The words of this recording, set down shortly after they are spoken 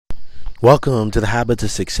Welcome to the Habits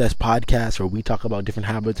of Success podcast, where we talk about different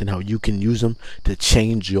habits and how you can use them to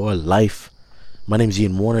change your life. My name is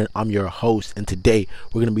Ian Warner. I'm your host, and today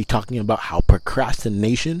we're going to be talking about how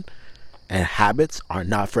procrastination and habits are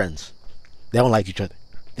not friends. They don't like each other.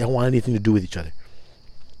 They don't want anything to do with each other.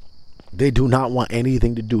 They do not want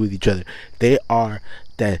anything to do with each other. They are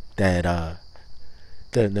them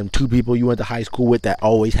two people you went to high school with that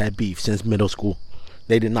always had beef since middle school.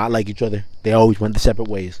 They did not like each other. They always went their separate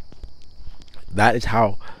ways. That is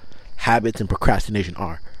how habits and procrastination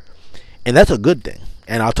are. And that's a good thing.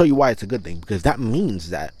 And I'll tell you why it's a good thing. Because that means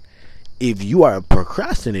that if you are a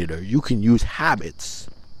procrastinator, you can use habits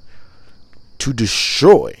to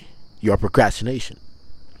destroy your procrastination.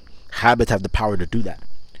 Habits have the power to do that.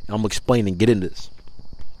 And I'm going to explain and get into this.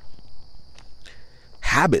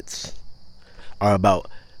 Habits are about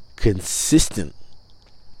consistent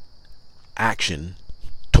action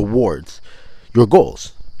towards your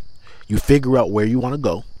goals. You figure out where you want to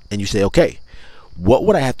go and you say, okay, what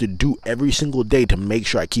would I have to do every single day to make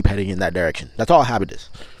sure I keep heading in that direction? That's all a habit is.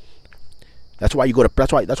 That's why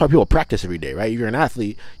that's why people practice every day, right? If you're an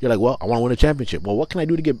athlete, you're like, well, I want to win a championship. Well, what can I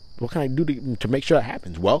do to make sure that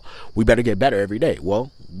happens? Well, we better get better every day.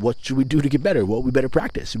 Well, what should we do to get better? Well, we better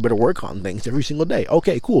practice. We better work on things every single day.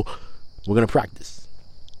 Okay, cool. We're going to practice.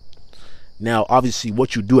 Now, obviously,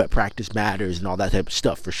 what you do at practice matters and all that type of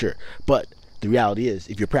stuff for sure. But the reality is,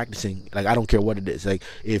 if you're practicing, like, I don't care what it is. Like,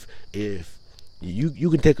 if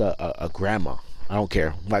you can take a grandma, I don't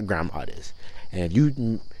care what grandma it is, and if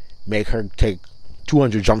you make her take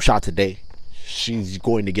 200 jump shots a day, she's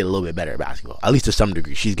going to get a little bit better at basketball. At least to some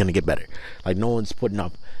degree, she's going to get better. Like, no one's putting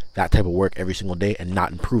up that type of work every single day and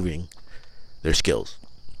not improving their skills.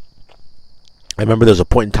 I remember there was a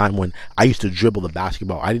point in time when I used to dribble the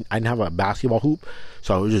basketball. I didn't have a basketball hoop,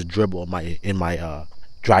 so I would just dribble in my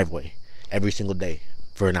driveway every single day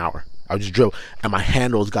for an hour. I would just dribble, and my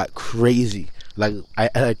handles got crazy. Like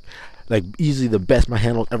I easily the best my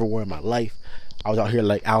handles ever were in my life. I was out here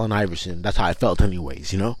like Allen Iverson. That's how I felt,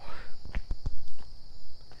 anyways.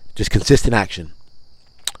 Just consistent action.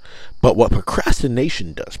 But what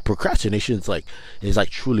procrastination does? Procrastination is like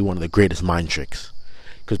truly one of the greatest mind tricks.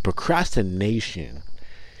 Because procrastination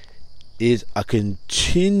is a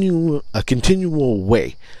continual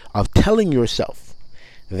way of telling yourself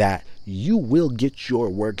that you will get your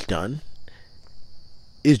work done.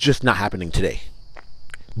 Is just not happening today.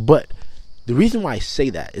 But the reason why I say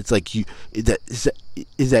that, it's like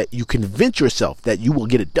is that you convince yourself that you will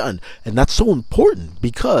get it done, and that's so important,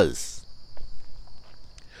 because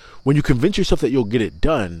when you convince yourself that you'll get it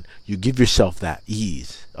done, you give yourself that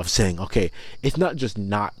ease of saying, okay, it's not just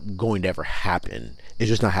not going to ever happen. It's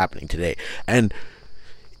just not happening today. And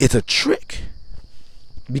it's a trick,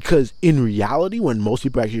 because in reality, when most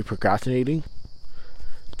people are actually procrastinating,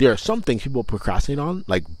 there are some things people procrastinate on,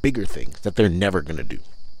 like bigger things that they're never going to do.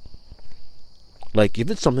 Like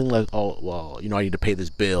if it's something like, oh, well, I need to pay this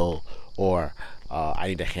bill, or I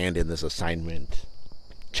need to hand in this assignment,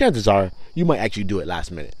 chances are you might actually do it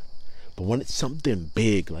last minute. But when it's something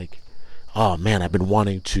big, like, oh man, I've been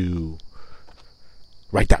wanting to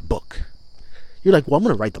write that book. You're like, well, I'm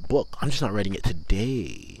going to write the book. I'm just not writing it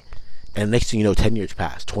today. And next thing you know, 10 years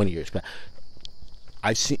pass, 20 years pass.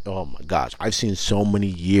 I've seen so many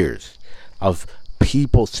years of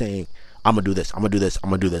people saying, I'm going to do this, I'm going to do this, I'm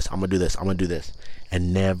going to do this, I'm going to do this, I'm going to do this,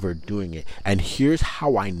 and never doing it. And here's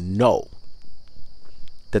how I know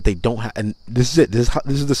that they don't have, and this is it, this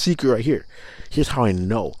is the secret right here. Here's how I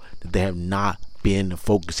know that they have not been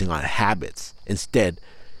focusing on habits. Instead,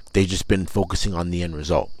 they've just been focusing on the end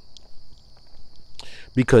result.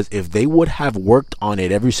 Because if they would have worked on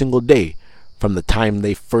it every single day from the time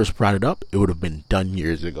they first brought it up, it would have been done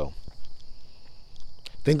years ago.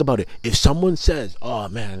 Think about it. If someone says, oh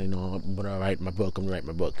man, I'm going to write my book.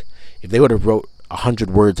 If they would have wrote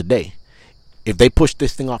 100 words a day, if they pushed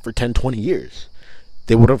this thing off for 10, 20 years,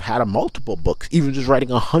 they would have had multiple books. Even just writing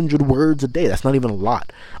 100 words a day, that's not even a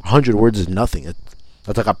lot. 100 words is nothing.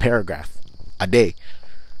 That's like a paragraph a day.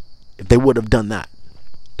 If they would have done that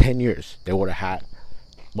 10 years, they would have had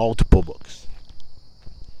multiple books.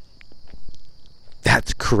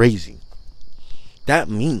 That's crazy. That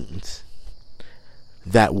means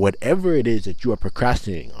that whatever it is that you are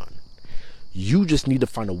procrastinating on, you just need to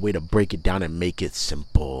find a way to break it down and make it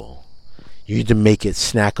simple. You need to make it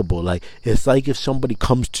snackable. Like, it's like if somebody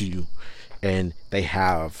comes to you and they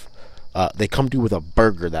come to you with a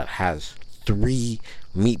burger that has 3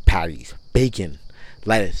 meat patties, bacon,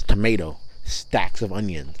 lettuce, tomato, stacks of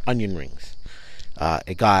onion rings.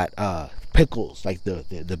 It got pickles, like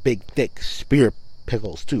the big thick spear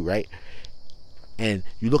pickles too, right? and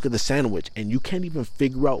you look at the sandwich and you can't even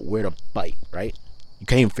figure out where to bite, right? You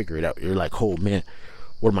can't even figure it out. You're like, oh man,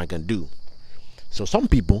 what am I gonna do? So some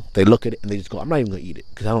people, they look at it and they just go, I'm not even gonna eat it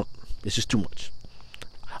because it's just too much.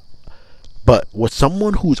 But what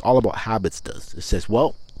someone who's all about habits does, it says,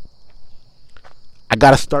 well, I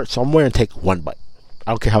gotta start somewhere and take one bite.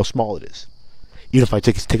 I don't care how small it is. Even if I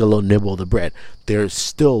take a little nibble of the bread, there's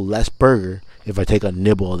still less burger if I take a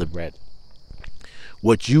nibble of the bread.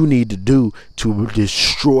 What you need to do to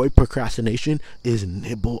destroy procrastination is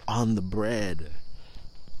nibble on the bread.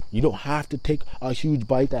 You don't have to take a huge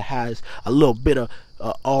bite that has a little bit of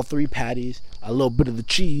all three patties, a little bit of the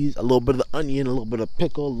cheese, a little bit of the onion, a little bit of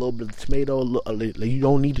pickle, a little bit of the tomato. You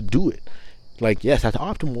don't need to do it. Like, yes, that's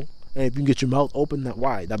optimal. And if you can get your mouth open that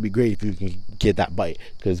wide, that'd be great if you can get that bite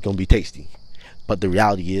because it's going to be tasty. But the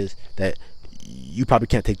reality is that you probably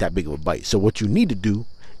can't take that big of a bite. So what you need to do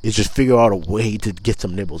is just figure out a way to get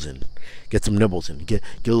some nibbles in. Get some nibbles in. Get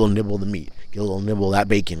a little nibble of the meat. Get a little nibble of that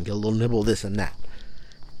bacon. Get a little nibble of this and that.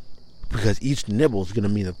 Because each nibble is going to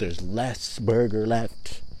mean that there's less burger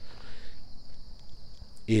left.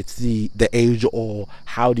 It's the age old,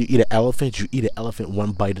 how do you eat an elephant? You eat an elephant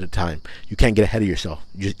one bite at a time. You can't get ahead of yourself.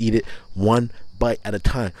 You just eat it one bite at a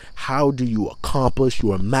time. How do you accomplish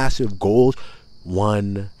your massive goals?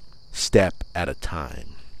 One step at a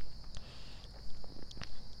time.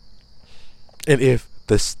 And if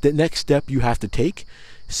the next step you have to take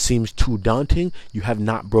seems too daunting, you have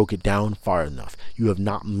not broke it down far enough. You have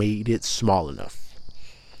not made it small enough.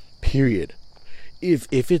 Period. If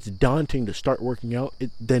it's daunting to start working out,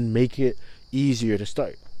 then make it easier to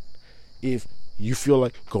start. If you feel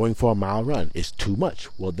like going for a mile run is too much,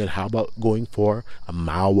 well then how about going for a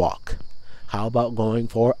mile walk? How about going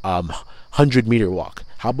for a 100-meter walk?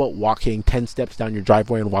 How about walking 10 steps down your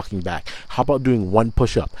driveway and walking back? How about doing 1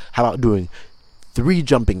 push-up? How about doing 3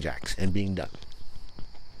 jumping jacks and being done?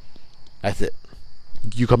 That's it.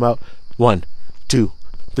 You come out, 1, 2,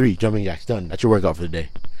 3 jumping jacks, done. That's your workout for the day.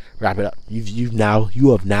 Wrap it up.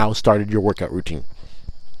 You have now started your workout routine.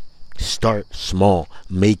 Start small.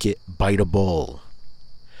 Make it biteable.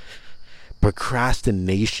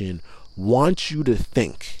 Procrastination wants you to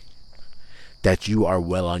think that you are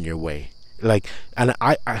well on your way. And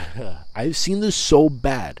I've seen this so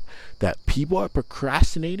bad that people are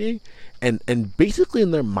procrastinating and basically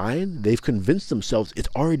in their mind they've convinced themselves it's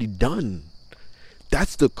already done.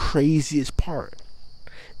 That's the craziest part.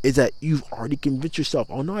 Is that you've already convinced yourself,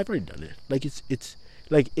 oh no, I've already done it.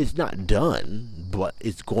 It's not done, but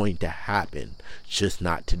it's going to happen. Just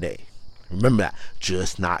not today. Remember that.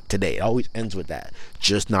 Just not today. It always ends with that.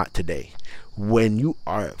 Just not today. When you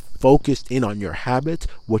are focused in on your habits,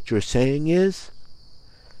 what you're saying is,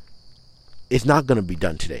 it's not going to be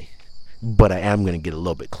done today, but I am going to get a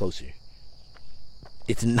little bit closer.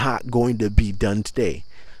 It's not going to be done today,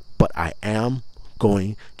 but I am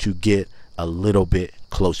going to get a little bit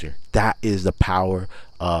closer. That is the power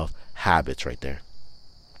of habits right there.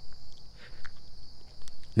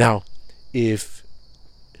 Now, if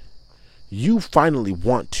you finally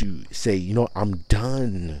want to say, you know, I'm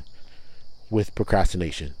done with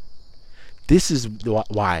procrastination, this is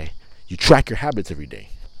why you track your habits every day.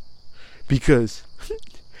 Because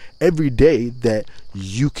every day that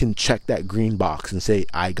you can check that green box and say,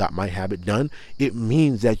 I got my habit done, it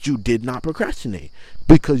means that you did not procrastinate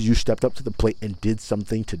because you stepped up to the plate and did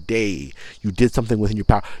something today. You did something within your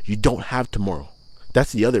power. You don't have tomorrow.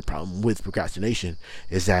 That's the other problem with procrastination,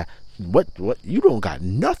 is that what you don't got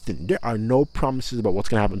nothing. There are no promises about what's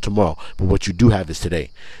going to happen tomorrow, but what you do have is today.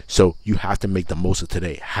 So you have to make the most of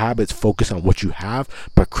today. Habits focus on what you have.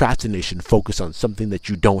 Procrastination focus on something that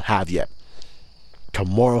you don't have yet.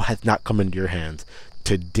 Tomorrow has not come into your hands.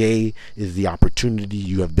 Today is the opportunity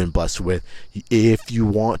you have been blessed with. If you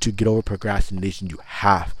want to get over procrastination, you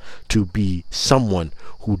have to be someone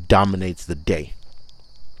who dominates the day.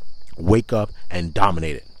 Wake up and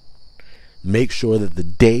dominate it. Make sure that the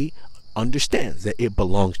day understands that it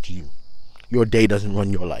belongs to you. Your day doesn't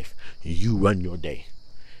run your life. You run your day.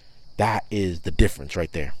 That is the difference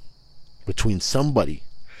right there between somebody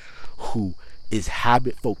who is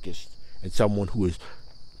habit focused and someone who is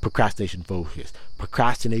procrastination focused.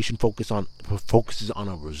 Procrastination focuses on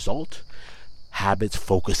a result. Habits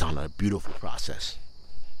focus on a beautiful process.